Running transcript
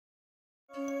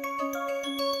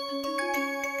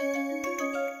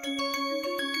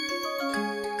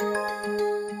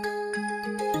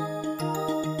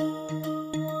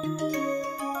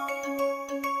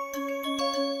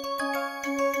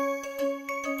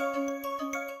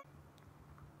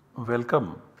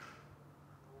Welcome.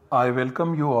 I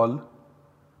welcome you all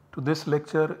to this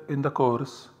lecture in the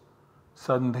course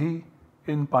Sandhi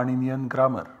in Paninian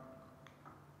Grammar.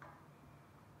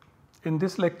 In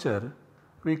this lecture,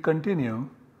 we continue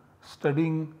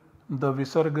studying the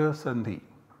visarga sandhi.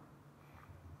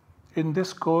 In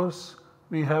this course,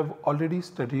 we have already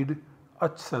studied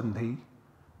ach sandhi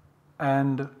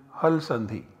and hal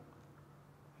sandhi.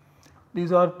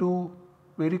 These are two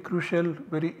very crucial,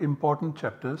 very important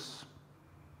chapters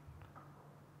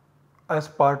as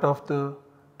part of the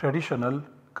traditional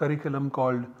curriculum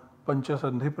called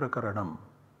Panchasandhi Prakaranam.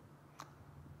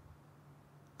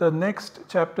 The next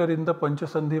chapter in the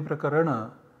Panchasandhi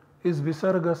Prakarana is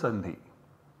Visarga Sandhi,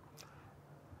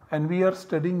 and we are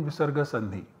studying Visarga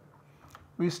Sandhi.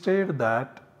 We stated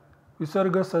that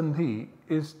Visarga Sandhi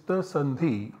is the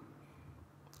sandhi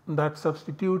that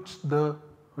substitutes the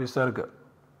visarga.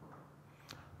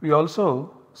 We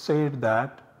also said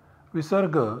that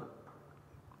visarga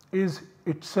is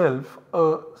itself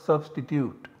a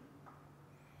substitute.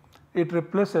 It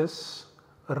replaces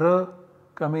ra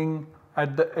coming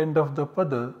at the end of the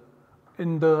pada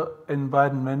in the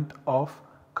environment of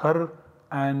khar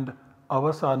and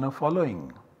avasana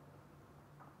following.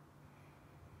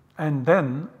 And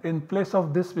then in place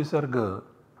of this visarga,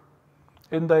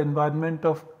 in the environment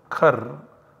of khar,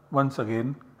 once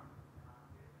again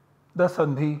the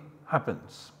sandhi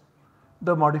happens.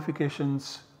 The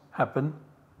modifications happen,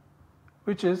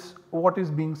 which is what is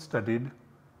being studied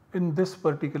in this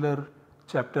particular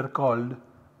chapter called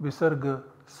Visarga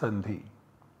Sandhi.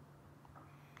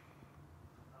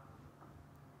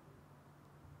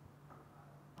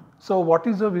 So, what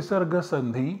is a Visarga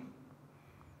Sandhi?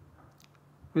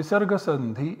 Visarga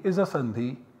Sandhi is a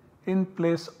sandhi in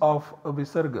place of a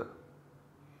visarga.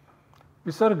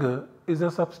 Visarga is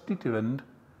a substituent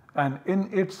and in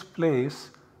its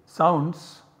place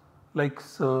sounds like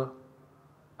sa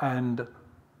and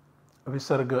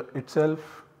visarga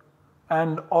itself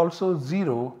and also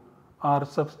zero are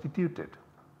substituted.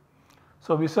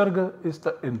 So, visarga is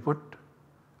the input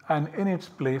and in its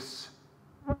place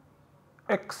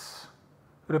x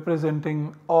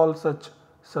representing all such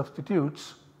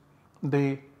substitutes,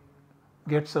 they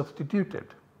get substituted.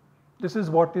 This is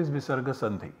what is Visarga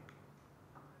Sandhi.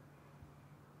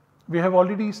 We have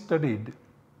already studied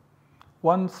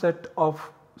one set of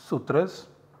sutras,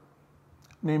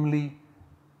 namely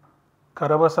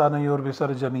Karavasanayor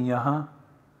Visarjaniyaha,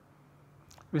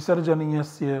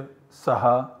 Visarjaniyasya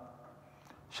Saha,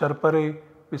 Sharpare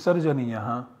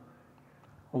Visarjaniyaha,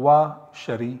 Va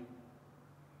Shari,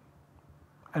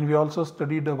 and we also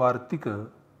studied a Vartika,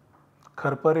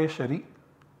 Kharpare Shari,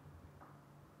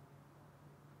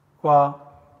 Va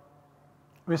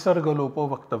Visargalopo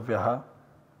Vaktavyaha,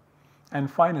 and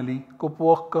finally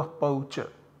Kupvokah Paucha.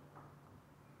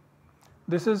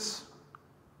 This is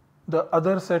the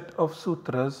other set of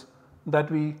sutras that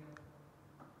we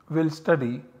will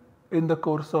study in the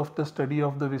course of the study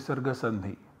of the Visarga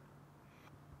Sandhi.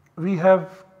 We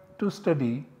have to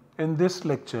study in this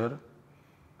lecture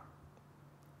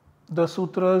the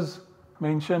sutras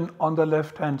mentioned on the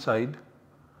left hand side,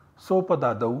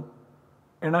 Sopadadau,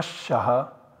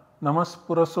 Enashaha,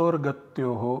 Namaspurasor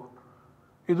Gatyoho,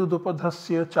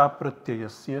 Idudupadhasya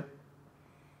Chapratyayasya,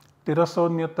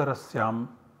 Tirasonyatarasyam,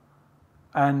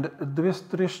 and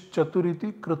Dvistrish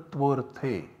Chaturiti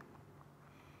Krutvorthe.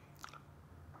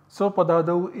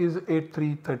 Sopadadau is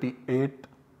 8338,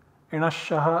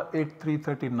 Enashaha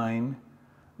 8339,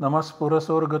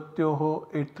 Namaspurasor Gatyoho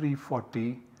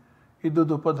 8340,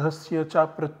 Idudupadhasya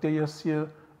Chapratyayasya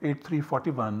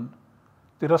 8341,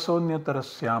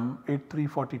 Tirasonyatarasyam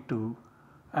 8342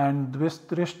 and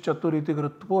Dvistrish Chaturiti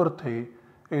Krutvorthe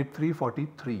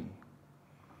 8343.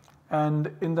 And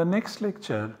in the next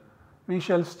lecture, we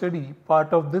shall study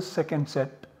part of this second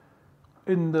set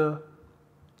in the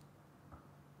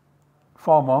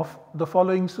form of the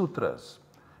following sutras.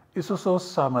 Isusos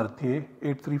Samarthye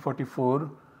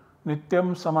 8344,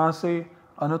 Nityam Samase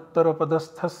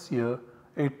Anuttarapadasthasya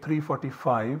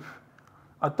 8345,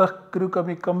 Atah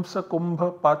Krukamikam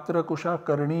Sakumbha Patra Kusha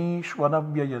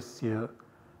Karnishvanavyayasya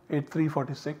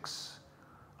 8346,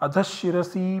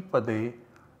 Adhashirasi Pade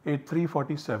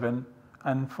 8347,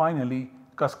 and finally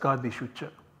Kaskadishucha.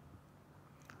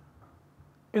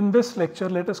 In this lecture,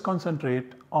 let us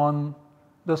concentrate on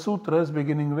the sutras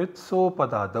beginning with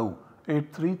Sopadadau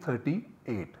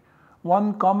 8338.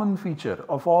 One common feature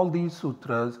of all these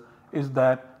sutras is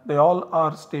that they all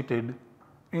are stated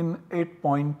in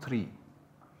 8.3,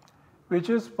 which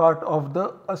is part of the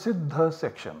Asiddha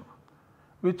section,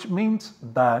 which means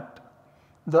that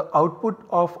the output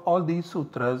of all these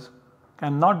sutras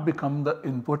cannot become the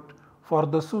input for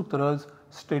the sutras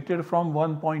stated from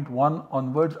 1.1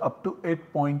 onwards up to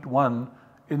 8.1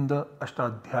 in the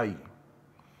Ashtadhyayi.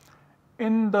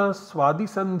 In the Swadi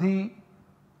Sandhi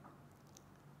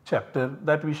chapter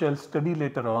that we shall study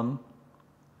later on,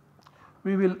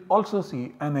 we will also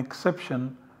see an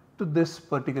exception to this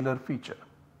particular feature.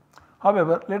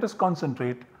 However, let us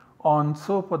concentrate on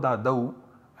Sopadadau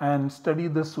and study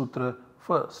the sutra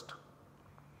first.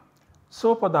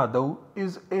 Sopadadau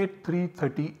is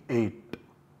 8338.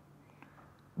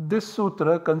 This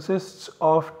sutra consists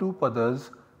of two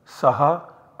padas, Saha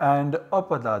and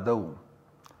Apadadau.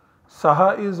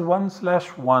 Saha is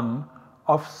 1/1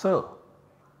 of Sa,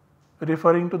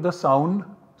 referring to the sound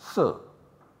Sa.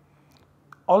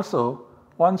 Also,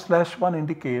 1/1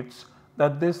 indicates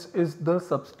that this is the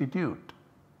substitute.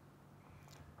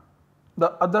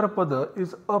 The other pada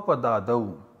is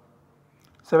Apadadau,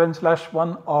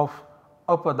 7/1 of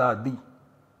Apadadi.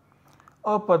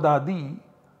 Apadadi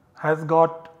has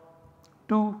got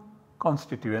two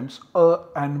constituents, A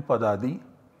and Padadi.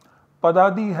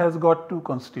 Padadi has got two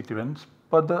constituents,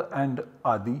 Pada and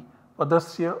Adi,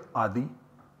 Padasya Adi.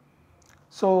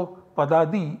 So,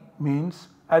 Padadi means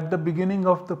at the beginning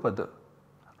of the pada.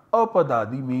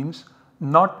 Apadadi means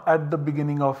not at the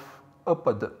beginning of a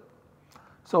pada.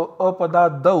 So,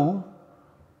 Apadadau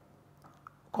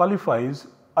qualifies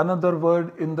another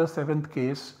word in the seventh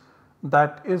case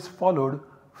that is followed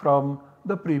from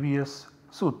the previous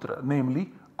sutra,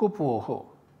 namely Kupvoho.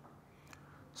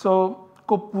 So,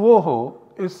 Kupvoho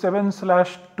is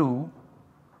 7/2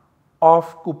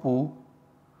 of Kupu.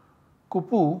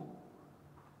 Kupu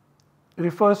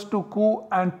refers to Ku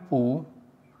and Pu.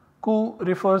 Ku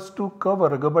refers to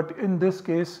Kavarga, but in this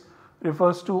case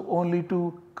refers to only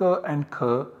to Ka and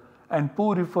Kha, and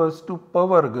Pu refers to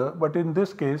Pavarga, but in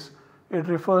this case it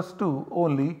refers to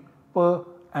only Pa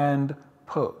and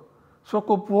Pha. So,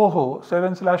 Kupvoho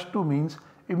 7/2 means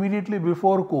immediately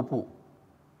before Kupu.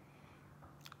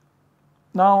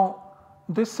 Now,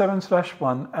 this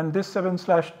 7/1 and this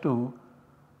 7/2,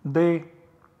 they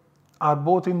are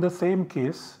both in the same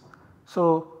case.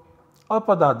 So,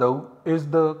 Apadadau is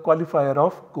the qualifier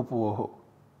of Kupvoho.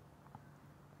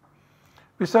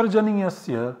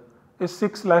 Visarjaniyasya is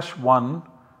 6/1,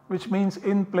 which means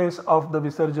in place of the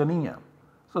Visarjaniya.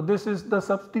 So, this is the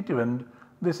substituent,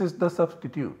 this is the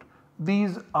substitute.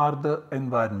 These are the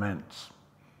environments.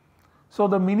 So,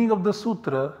 the meaning of the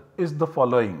sutra is the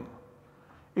following.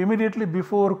 Immediately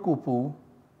before Kupu,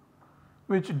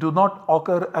 which do not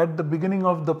occur at the beginning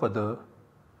of the pada,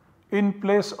 in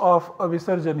place of a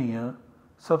Visarjaniya,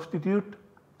 substitute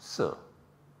Sa.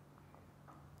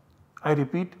 I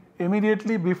repeat,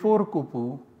 immediately before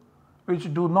Kupu,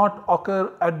 which do not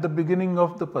occur at the beginning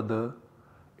of the pada,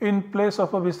 in place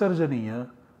of a Visarjaniya,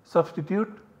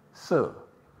 substitute Sa.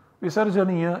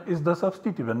 Visarjaniya is the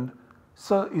substituent,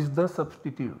 Sa is the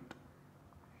substitute.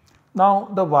 Now,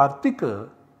 the Vartika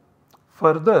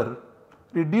further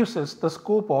reduces the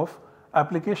scope of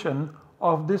application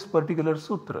of this particular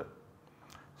sutra.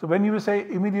 So, when you say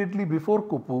immediately before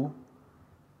Kupu,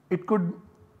 it could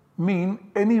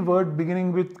mean any word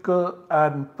beginning with Ka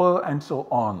and Pa and so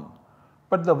on.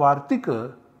 But the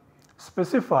Vartika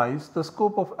specifies the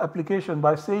scope of application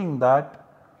by saying that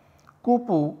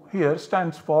Kupu here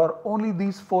stands for only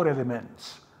these four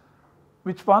elements.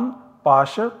 Which one?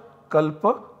 Pasha,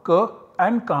 Kalpa, Ka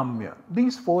and Kamya.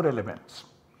 These four elements.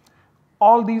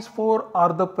 All these four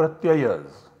are the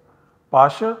pratyayas.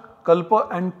 Pasha, Kalpa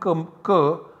and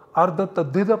Ka are the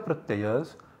Tadhida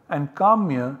pratyayas, and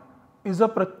Kamya is a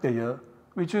pratyaya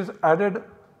which is added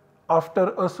after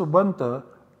a subanta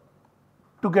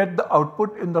to get the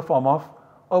output in the form of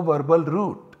a verbal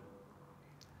root.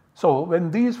 So,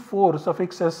 when these four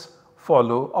suffixes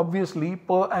follow, obviously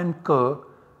Pa and Ka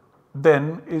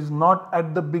then is not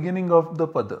at the beginning of the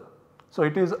pada. So,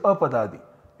 it is Apadadi,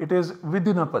 it is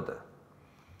within a pada.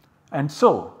 And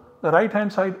so, the right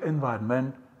hand side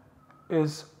environment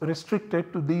is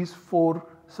restricted to these four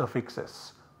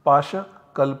suffixes, Pasha,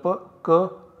 Kalpa, Ka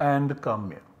and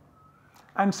Kamya.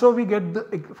 And so, we get the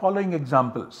following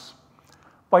examples.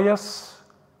 Payas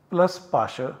plus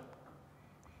Pasha,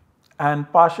 and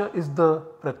Pasha is the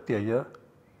pratyaya.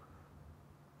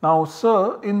 Now,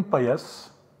 Sa in Payas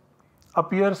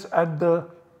appears at the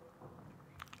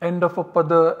end of a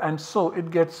pada, and so it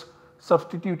gets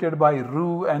substituted by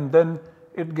Ru, and then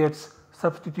it gets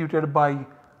substituted by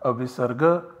a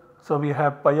visarga. So, we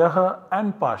have Payaha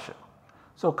and Pasha.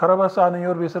 So,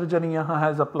 Kharavasanayor Visarjaniyaha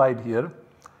has applied here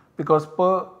because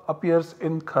Pa appears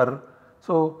in Khar.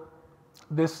 So,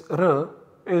 this R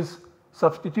is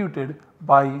substituted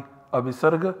by a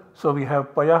visarga. So, we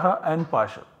have Payaha and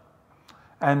Pasha.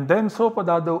 and then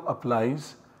sopadado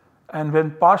applies, and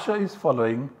when pasha is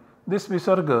following, this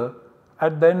visarga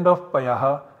at the end of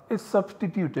payaha is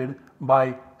substituted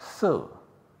by sa,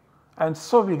 and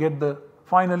so we get the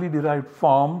finally derived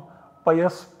form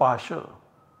payas pasha.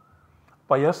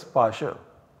 Payas pasha.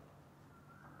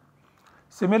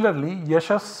 Similarly,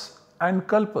 yashas and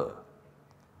kalpa.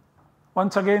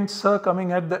 Once again, sa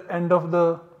coming at the end of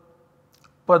the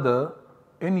pada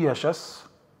in yashas,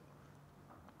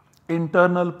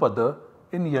 internal pada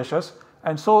in yashas,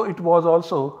 and so it was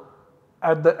also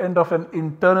at the end of an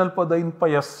internal pada in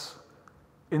payas,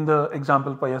 in the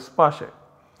example payas pasha.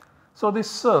 So this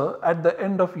sa at the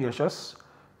end of yashas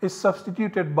is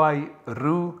substituted by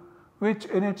ru, which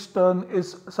in its turn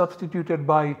is substituted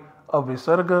by a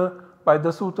visarga by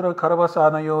the sutra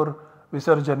kharvasanayor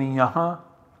visarjaniyaha,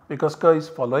 because ka is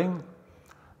following.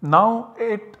 Now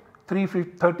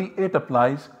 338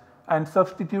 applies and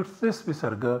substitutes this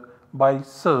visarga by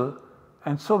sa,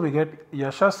 and so we get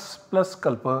yashas plus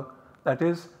kalpa, that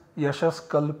is yashas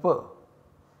kalpa.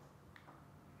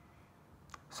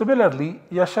 Similarly,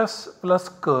 yashas plus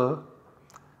ka,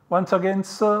 once again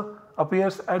sa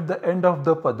appears at the end of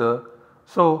the pada,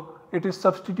 so it is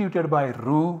substituted by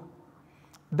ru,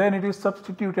 then it is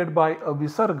substituted by a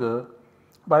visarga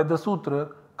by the sutra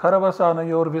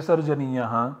kharavasanayor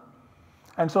visarjaniyaha,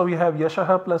 and so we have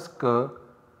yashaha plus ka,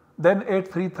 then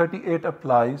 338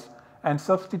 applies and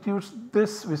substitutes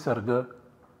this visarga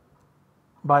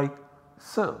by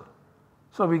sa.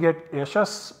 So we get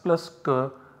yashas plus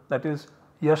ka, that is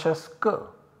yashas ka.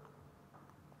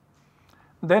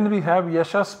 Then we have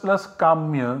yashas plus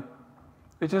kamya,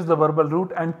 which is the verbal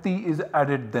root, and ti is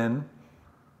added then.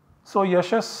 So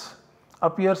yashas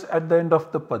appears at the end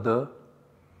of the pada,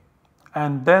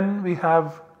 and then we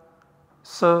have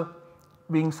sa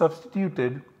being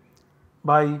substituted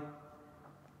by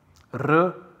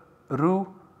ru,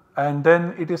 and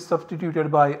then it is substituted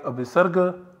by a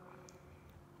visarga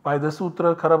by the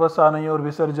sutra kharavasanayor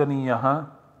visarjaniyaha.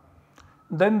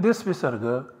 Then this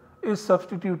visarga is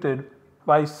substituted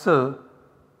by sa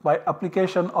by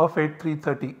application of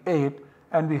 338,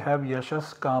 and we have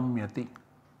yashas kamyati.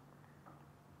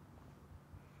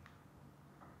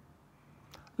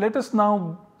 Let us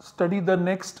now study the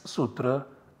next sutra,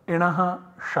 inaha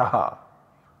shaha,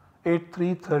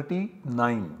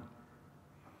 339.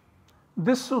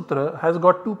 This sutra has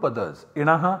got two padas,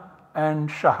 inaha and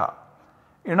shaha.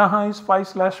 Inaha is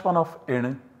 5/1 of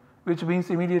in, which means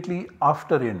immediately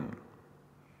after in,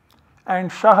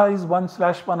 and shaha is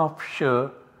 1/1 of sh,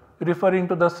 referring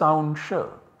to the sound sh.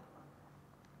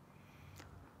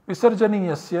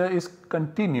 Visarjaniyasya is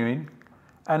continuing,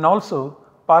 and also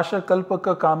pasha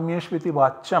kalpaka kamyeshviti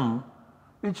vacham,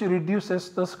 which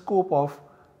reduces the scope of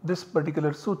this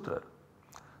particular sutra.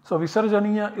 So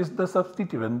visarjaniya is the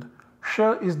substituent, sh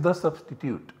is the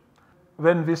substitute.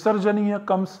 When visarjaniya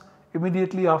comes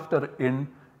immediately after in,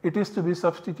 it is to be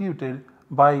substituted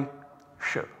by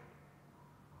sh.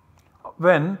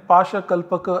 When pasha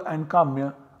kalpaka and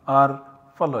kamya are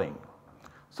following.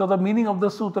 So the meaning of the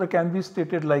sutra can be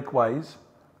stated likewise,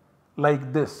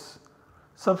 like this.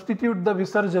 Substitute the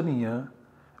visarjaniya,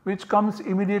 which comes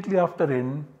immediately after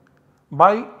in,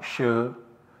 by sh,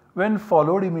 when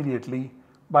followed immediately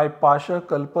by pasha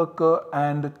kalpaka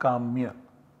and kamya.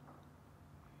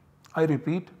 I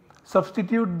repeat,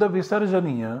 substitute the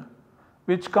visarjaniya,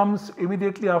 which comes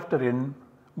immediately after in,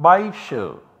 by sh.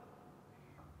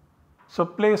 So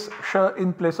place sh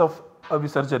in place of a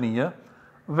visarjaniya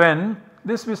when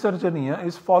this visarjaniya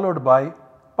is followed by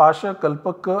pasha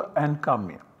kalpaka and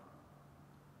kamya.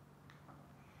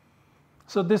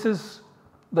 So this is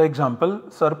the example,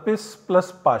 sarpis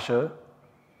plus pasha.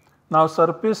 Now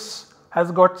sarpis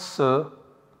has got sa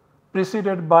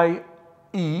preceded by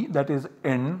e, that is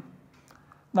in.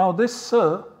 Now this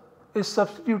sa is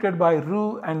substituted by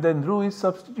ru, and then ru is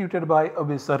substituted by a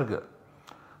visarga.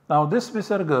 Now this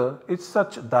visarga is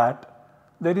such that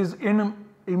there is in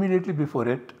immediately before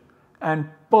it and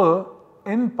pa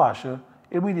in pasha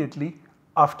immediately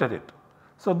after it.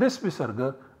 So this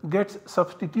visarga gets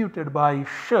substituted by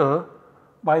sh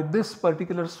by this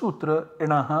particular sutra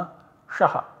inaha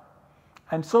shaha,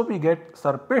 and so we get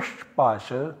sarpish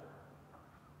pasha,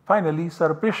 finally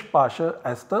sarpish pasha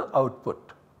as the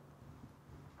output.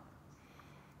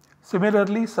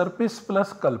 Similarly, sarpis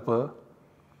plus kalpa,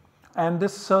 and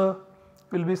this sa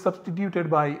will be substituted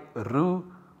by ru,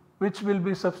 which will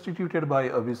be substituted by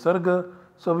a visarga.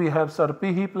 So we have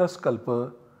sarpihi plus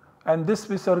kalpa, and this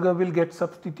visarga will get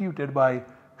substituted by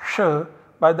sh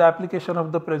by the application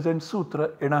of the present sutra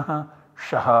inaha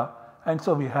shaha, and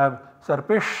so we have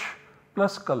sarpish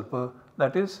plus kalpa,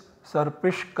 that is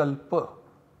sarpish kalpa.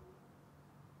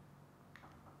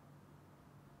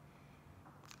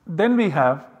 Then we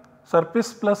have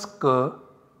surpis plus k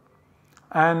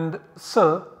and s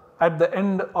at the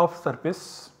end of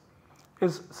surpis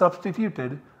is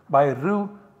substituted by ru,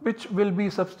 which will be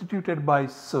substituted by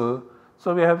s.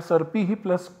 So, we have sarpihi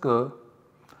plus k.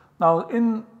 Now,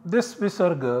 in this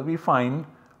visarga we find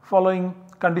following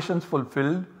conditions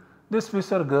fulfilled. This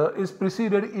visarga is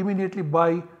preceded immediately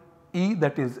by e,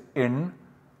 that is in,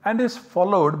 and is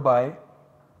followed by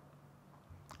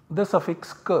the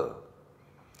suffix k.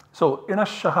 So,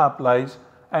 inashaha applies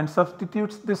and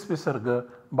substitutes this visarga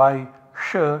by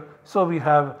sh. So, we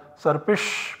have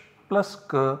sarpish plus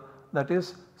k, that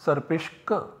is sarpish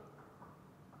k.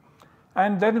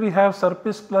 And then we have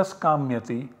sarpis plus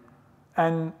kamyati,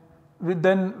 and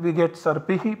then we get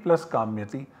sarpihi plus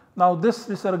kamyati. Now, this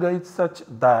visarga is such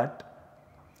that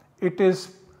it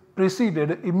is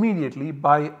preceded immediately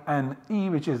by an e,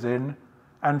 which is in,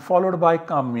 and followed by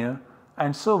kamya,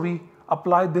 and so we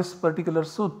apply this particular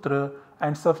sutra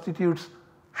and substitutes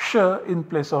sh in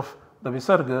place of the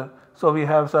visarga. So, we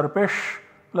have sarpish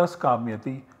plus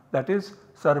kamyati, that is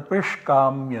sarpish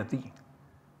kamyati.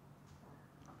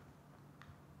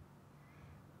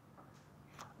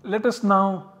 Let us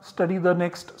now study the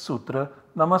next sutra,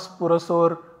 namas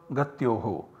purasor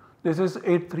gatyoho. This is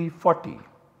 8340.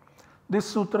 This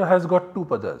sutra has got two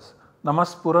padas,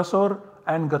 namas purasor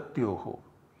and gatyoho.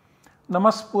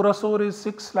 Namas purasor is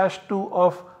 6/2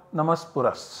 of namas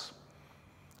puras,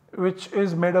 which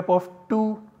is made up of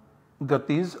two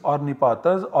gatis or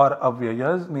nipatas or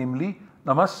avyayas, namely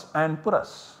namas and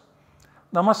puras.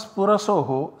 Namas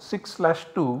purasoho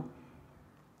 6/2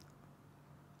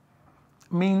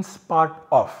 means part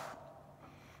of.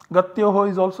 Gatyoho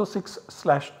is also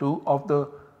 6/2 of the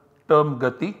term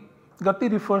gati. Gati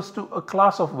refers to a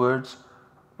class of words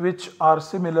which are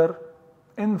similar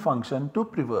in function to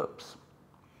preverbs.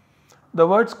 The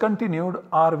words continued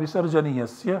are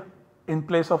visarjaniyasya in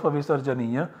place of a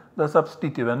visarjaniya, the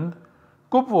substituent,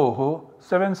 kupvoho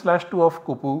 7/2 of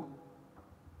kupu,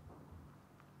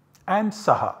 and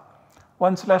saha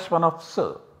 1/1 of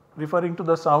sa, referring to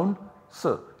the sound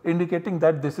sa, indicating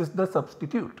that this is the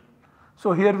substitute.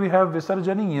 So, here we have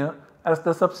visarjaniya as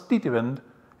the substituent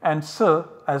and sa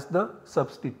as the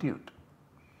substitute.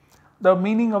 The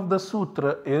meaning of the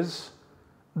sutra is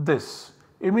this: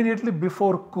 immediately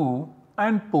before ku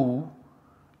and pu,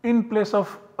 in place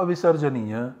of a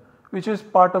visarjaniya, which is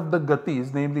part of the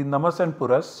gatis, namely namas and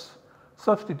puras,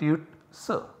 substitute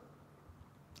sa.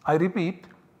 I repeat,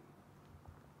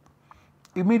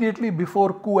 immediately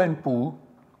before ku and pu,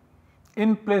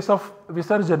 in place of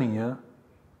visarjaniya,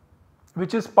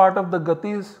 which is part of the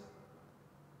gatis,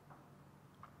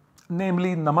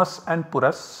 namely namas and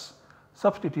puras,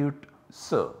 substitute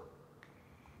sa.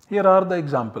 Here are the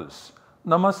examples: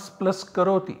 namas plus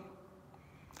karoti.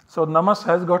 So, namas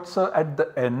has got sa at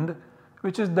the end,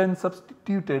 which is then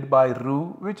substituted by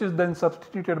ru, which is then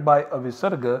substituted by a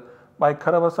visarga by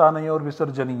kharavasanayor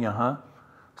visarjaniyaha.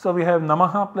 So, we have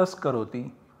namaha plus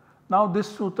karoti. Now, this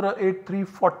sutra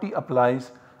 8340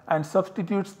 applies and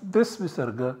substitutes this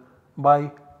visarga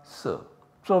by sa.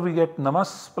 So, we get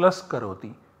namas plus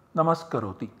karoti, namas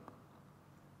karoti.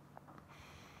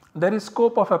 There is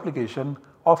scope of application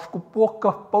of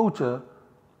kupoka paucha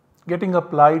getting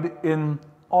applied in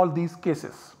all these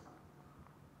cases,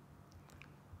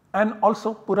 and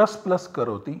also puras plus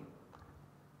karoti.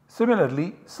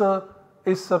 Similarly, sa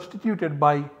is substituted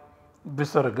by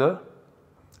visarga,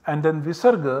 and then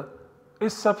visarga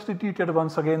is substituted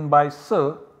once again by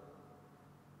sa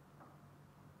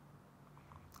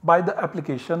by the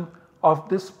application of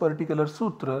this particular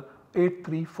sutra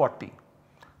 8340.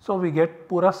 So, we get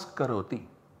puras karoti.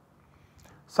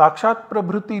 Sakshat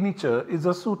prabhuti nicha is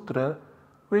a sutra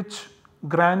which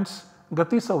grants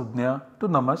gati saudhnya to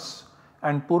namas,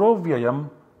 and purovyayam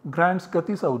grants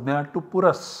gati saudhnya to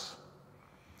puras.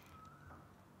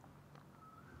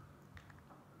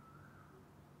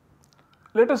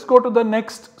 Let us go to the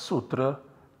next sutra,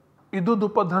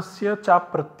 idudupadhasya cha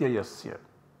pratyayasya.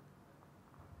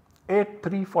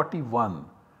 8341,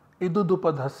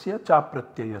 idudupadhasya cha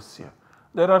pratyayasya.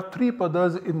 There are three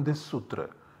padas in this sutra,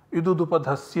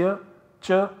 idudupadhasya,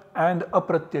 cha and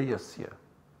apratyayasya.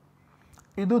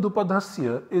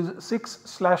 Idudupadhasya is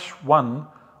 6/1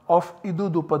 of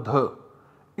idudupadha.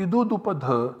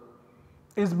 Idudupadha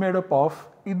is made up of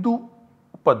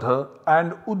idupadha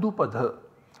and udupadha.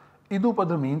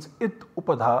 Idupadha means it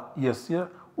upadha yasya,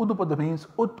 udupadha means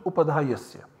ut upadha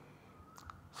yasya.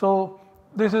 So,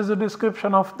 this is a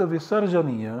description of the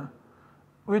visarjaniya,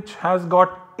 which has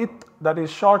got it, that is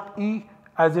short e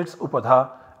as its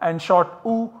upadha and short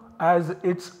u as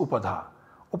its upadha.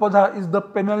 Upadha is the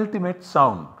penultimate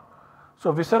sound.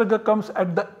 So visarga comes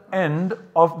at the end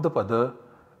of the pada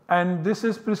and this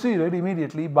is preceded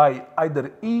immediately by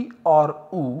either E or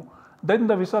U, then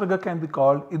the visarga can be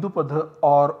called idupada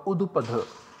or udupada.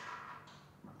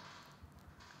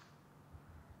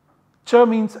 Cha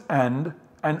means and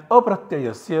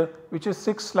apratyayasya, which is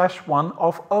 6/1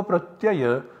 of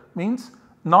apratyaya, means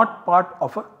not part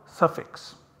of a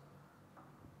suffix.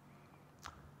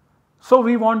 So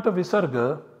we want a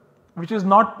visarga which is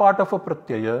not part of a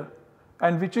pratyaya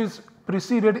and which is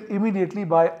preceded immediately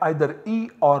by either E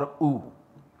or U.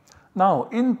 Now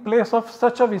in place of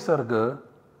such a visarga,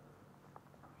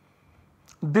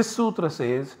 this sutra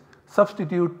says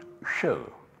substitute sh.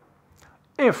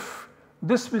 If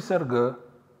this visarga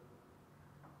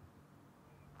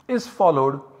is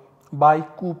followed by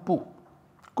kupu,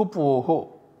 kupuoho,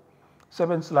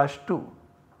 7/2.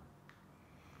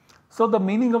 So the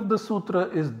meaning of the sutra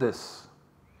is this: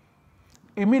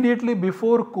 immediately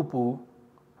before kupu,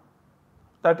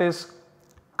 that is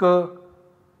k,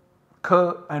 kh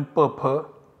and ph,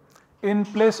 in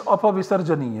place of a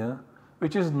visarjaniya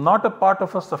which is not a part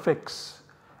of a suffix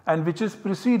and which is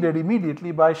preceded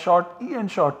immediately by short e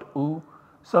and short u,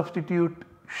 substitute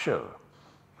sh.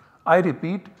 I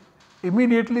repeat,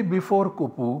 immediately before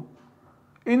kupu,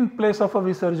 in place of a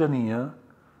visarjaniya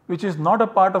which is not a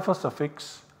part of a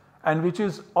suffix and which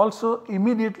is also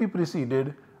immediately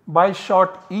preceded by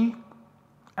short e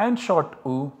and short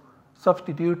u,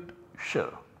 substitute sh.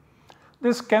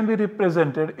 This can be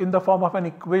represented in the form of an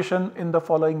equation in the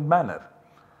following manner.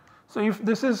 So if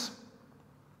this is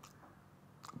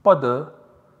pada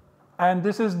and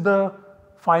this is the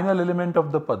final element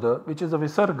of the pada, which is a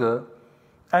visarga,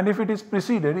 and if it is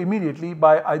preceded immediately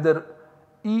by either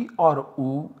e or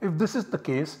u, if this is the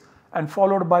case, and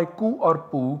followed by ku or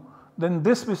pu, then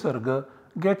this visarga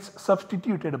gets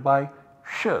substituted by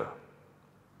sh.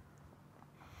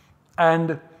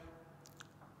 And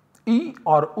e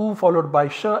or u followed by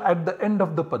sh at the end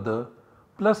of the pada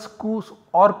plus ku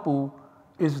or pu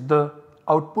is the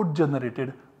output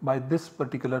generated by this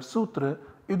particular sutra,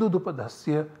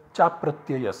 idudupadasya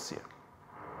chapratyayasya.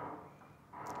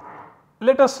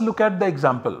 Let us look at the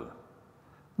example.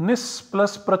 Nis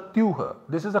plus pratyuha,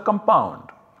 this is a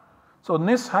compound. So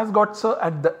nis has got sa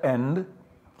at the end,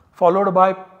 followed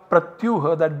by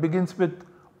pratyuha that begins with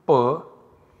pa.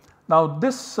 Now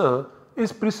this sa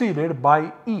is preceded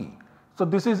by e. So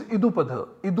this is idupada,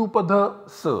 idupada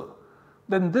sa.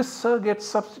 Then this sa gets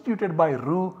substituted by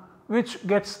ru, which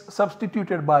gets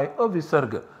substituted by a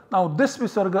visarga. Now this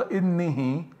visarga in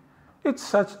nihi, it's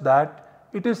such that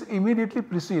it is immediately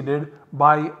preceded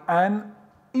by an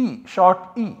e, short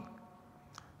e.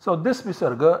 So this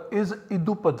visarga is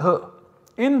idupada.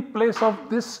 In place of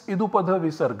this idupada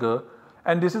visarga,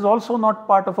 and this is also not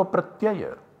part of a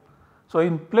pratyaya. So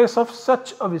in place of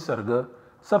such a visarga,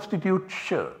 substitute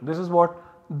sh. This is what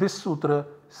this sutra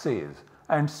says.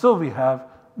 And so we have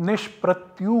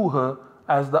nishpratyuha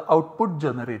as the output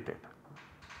generated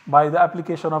by the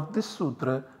application of this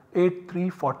sutra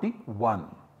 8341.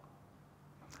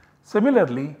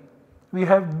 Similarly, we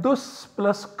have dus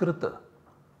plus krita.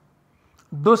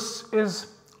 Dus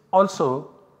is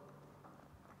also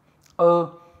a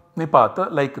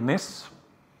nipata like nis.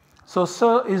 So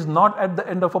sa is not at the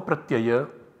end of a pratyaya,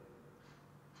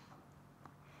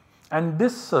 and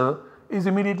this sa is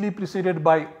immediately preceded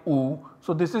by u.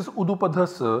 So this is udupada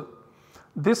sa.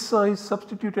 This sa is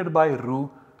substituted by ru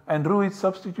and ru is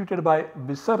substituted by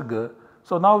visarga.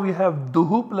 So now we have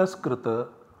duhu plus krita,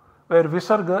 where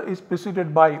visarga is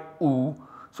preceded by u.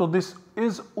 So this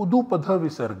is udupada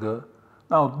visarga.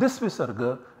 Now this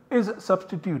visarga is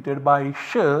substituted by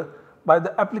sh by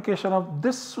the application of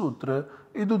this sutra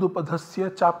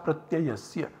idudupadasya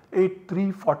chapratyayasya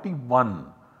 8341.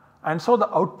 And so the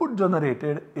output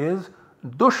generated is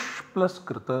dush plus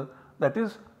krita, that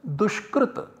is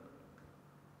dushkrita.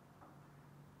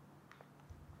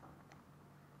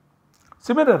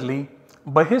 Similarly,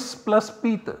 bahis plus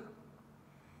pita,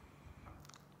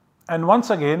 and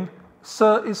once again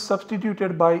sa is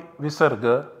substituted by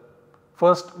visarga,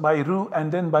 first by ru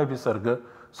and then by visarga.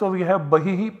 So we have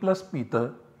bahihi plus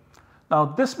pita. Now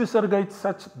this visarga is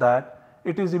such that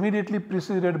it is immediately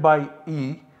preceded by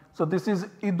e. So this is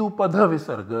idupada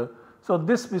visarga. So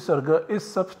this visarga is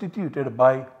substituted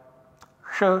by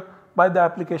sh by the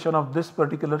application of this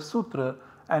particular sutra,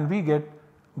 and we get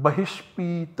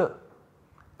bahishpita.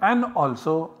 And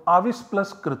also avis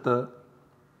plus krita,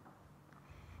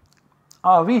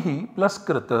 avihi plus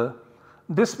krita,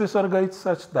 this visarga is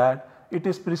such that it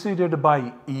is preceded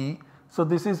by e. So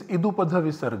this is idupada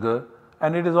visarga,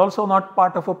 and it is also not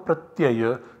part of a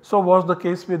pratyaya. So was the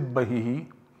case with bahihi,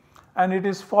 and it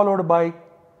is followed by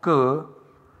k,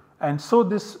 and so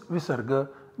this visarga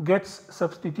gets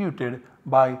substituted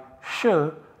by sh,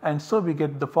 and so we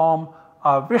get the form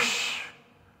avish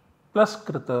plus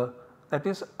krita, that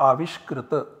is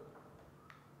avishkrita.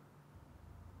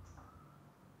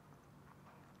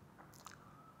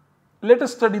 Let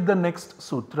us study the next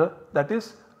sutra, that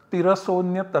is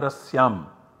Tirasonya Tarasyam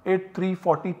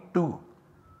 8342.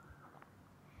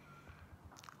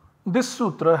 This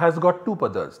sutra has got two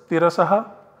padas, Tirasaha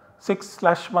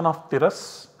 6/1 of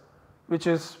Tiras, which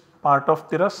is part of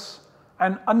Tiras,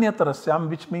 and Anyatarasyam,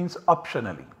 which means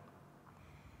optionally.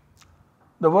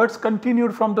 The words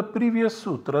continued from the previous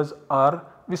sutras are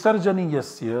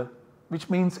Visarjaniyasya, which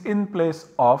means in place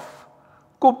of,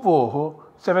 Kupvoho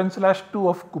 7/2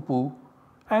 of Kupu,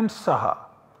 and Saha,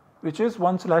 which is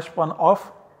 1/1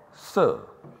 of Sa.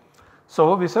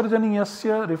 So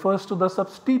Visarjaniyasya refers to the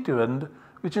substituent,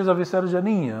 which is a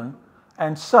Visarjaniya,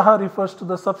 and Saha refers to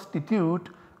the substitute,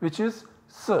 which is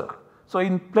Sa. So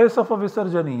in place of a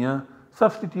Visarjaniya,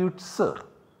 substitute Sa.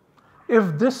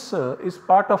 If this Sa is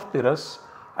part of Tiras,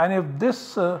 and if this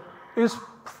Sa is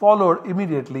followed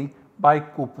immediately by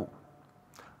Kupu.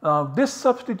 Now this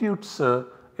substitute Sa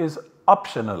is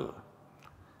optional.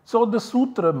 So the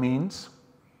sutra means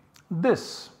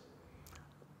this: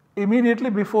 immediately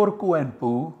before Ku and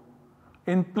Pu,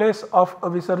 in place of a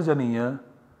Visarjaniya,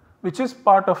 which is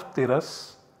part of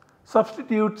Tiras,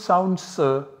 substitute sound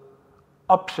Sa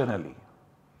optionally.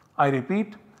 I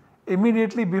repeat,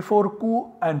 immediately before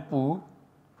Ku and Pu,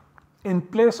 in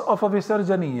place of a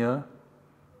Visarjaniya,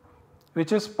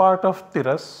 which is part of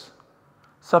Tiras,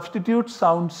 substitute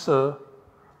sound Sa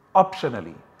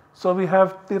optionally. So we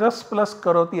have Tiras plus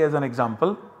Karoti as an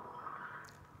example.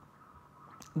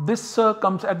 This Sa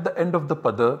comes at the end of the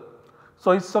pada,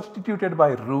 so it's substituted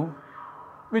by Ru,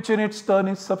 which in its turn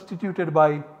is substituted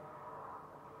by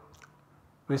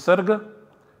Visarga.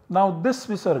 Now this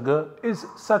Visarga is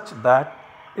such that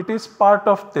it is part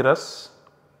of Tiras,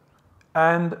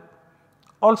 and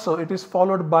also it is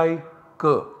followed by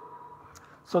Ka.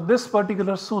 So this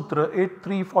particular sutra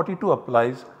 8342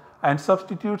 applies and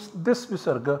substitutes this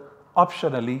Visarga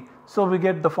optionally. So we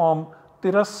get the form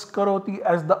Tiras Karoti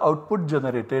as the output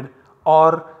generated,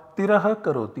 or Tiraha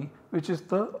Karoti, which is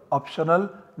the optional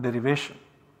derivation.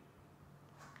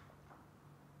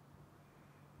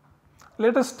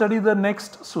 Let us study the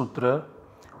next sutra,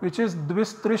 which is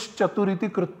Dvistrish Chaturiti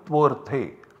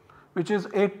Krutvorthe, which is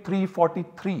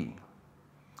 8343.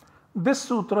 This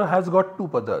sutra has got two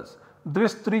padas,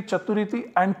 Dvistri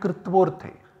Chaturiti and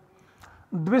Krutvorthe.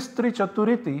 Dvistri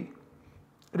Chaturiti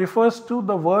refers to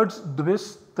the words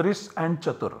Dvis, Tris and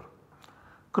Chatur.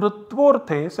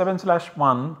 Krutvorthe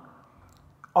 7/1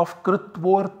 of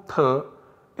Krutvortha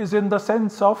is in the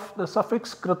sense of the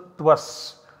suffix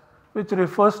Krutvas, which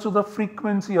refers to the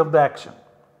frequency of the action.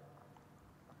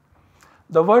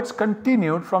 The words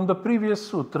continued from the previous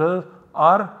sutra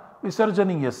are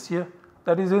Visarjaniyasya,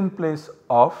 that is in place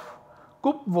of,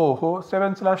 Kupvoho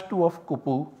 7/2 of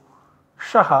Kupu,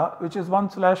 Shaha, which is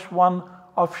 1/1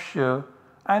 of Sh,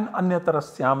 and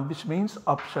Anyatarasyam, which means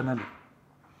optionally.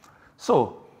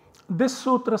 So this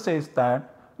sutra says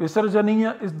that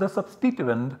Visarjaniya is the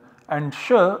substituent and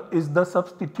Sh is the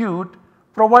substitute,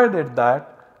 provided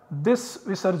that this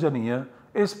Visarjaniya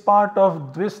is part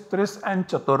of Dvis, Tris and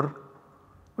Chatur,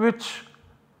 which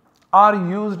are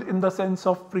used in the sense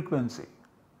of frequency.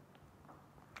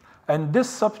 And this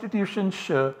substitution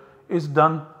Sh is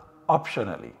done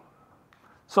optionally.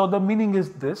 So the meaning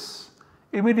is this: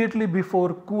 immediately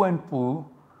before Ku and Pu,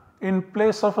 in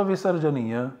place of a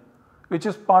Visarjaniya, which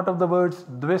is part of the words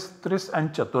Dvis, Tris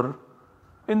and Chatur,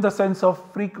 in the sense of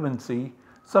frequency,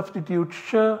 substitute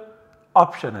Sh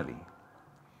optionally.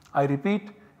 I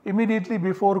repeat, immediately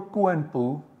before Ku and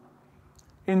Pu,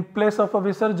 in place of a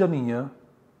Visarjaniya,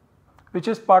 which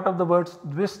is part of the words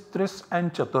Dvis, Tris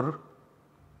and Chatur,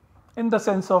 in the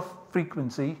sense of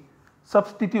frequency,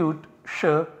 substitute Sh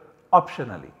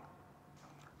optionally.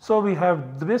 So we have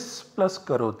Dvis plus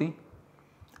Karoti,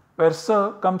 where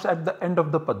Sa comes at the end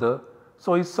of the pada,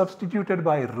 so is substituted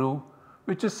by Ru,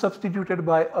 which is substituted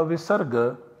by a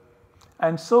Visarga,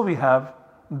 and so we have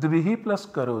Dvihi plus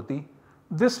Karoti.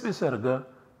 This Visarga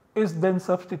is then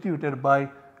substituted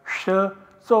by Sh,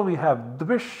 so we have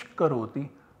Dvish Karoti,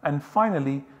 and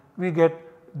finally we get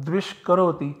Dvish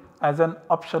Karoti as an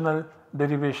optional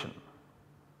derivation.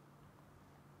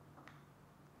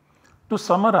 To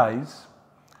summarize,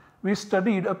 we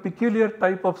studied a peculiar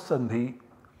type of sandhi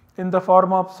in the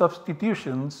form of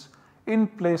substitutions in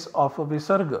place of a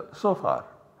visarga so far.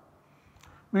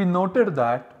 We noted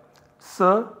that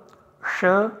Sa, Sh,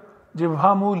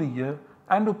 Jivhamuliya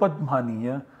and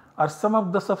Upadmaniya are some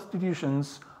of the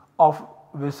substitutions of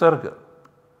visarga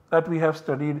that we have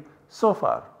studied so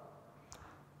far.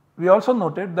 We also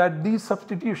noted that these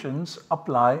substitutions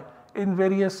apply in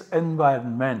various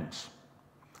environments.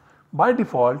 By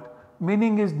default,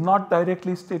 meaning is not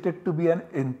directly stated to be an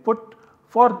input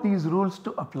for these rules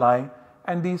to apply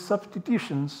and these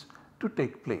substitutions to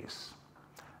take place.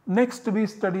 Next, we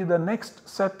study the next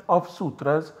set of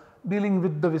sutras dealing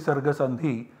with the visarga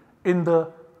sandhi in the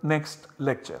next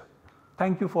lecture.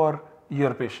 Thank you for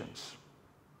your patience.